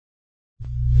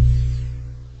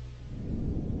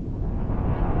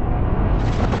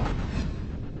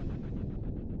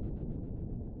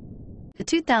The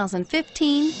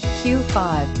 2015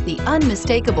 Q5. The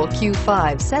unmistakable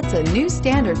Q5 sets a new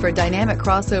standard for dynamic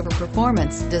crossover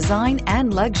performance, design,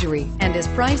 and luxury, and is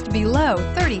priced below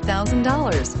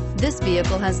 $30,000. This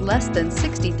vehicle has less than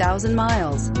 60,000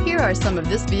 miles. Here are some of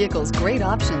this vehicle's great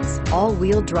options: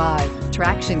 all-wheel drive,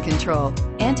 traction control,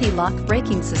 anti-lock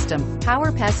braking system,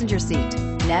 power passenger seat,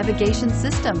 navigation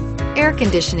system, air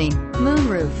conditioning,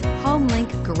 moonroof,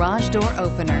 HomeLink garage door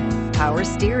opener, power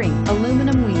steering,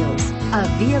 aluminum wheels. A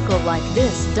vehicle like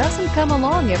this doesn't come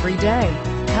along every day.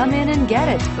 Come in and get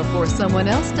it before someone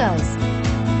else does.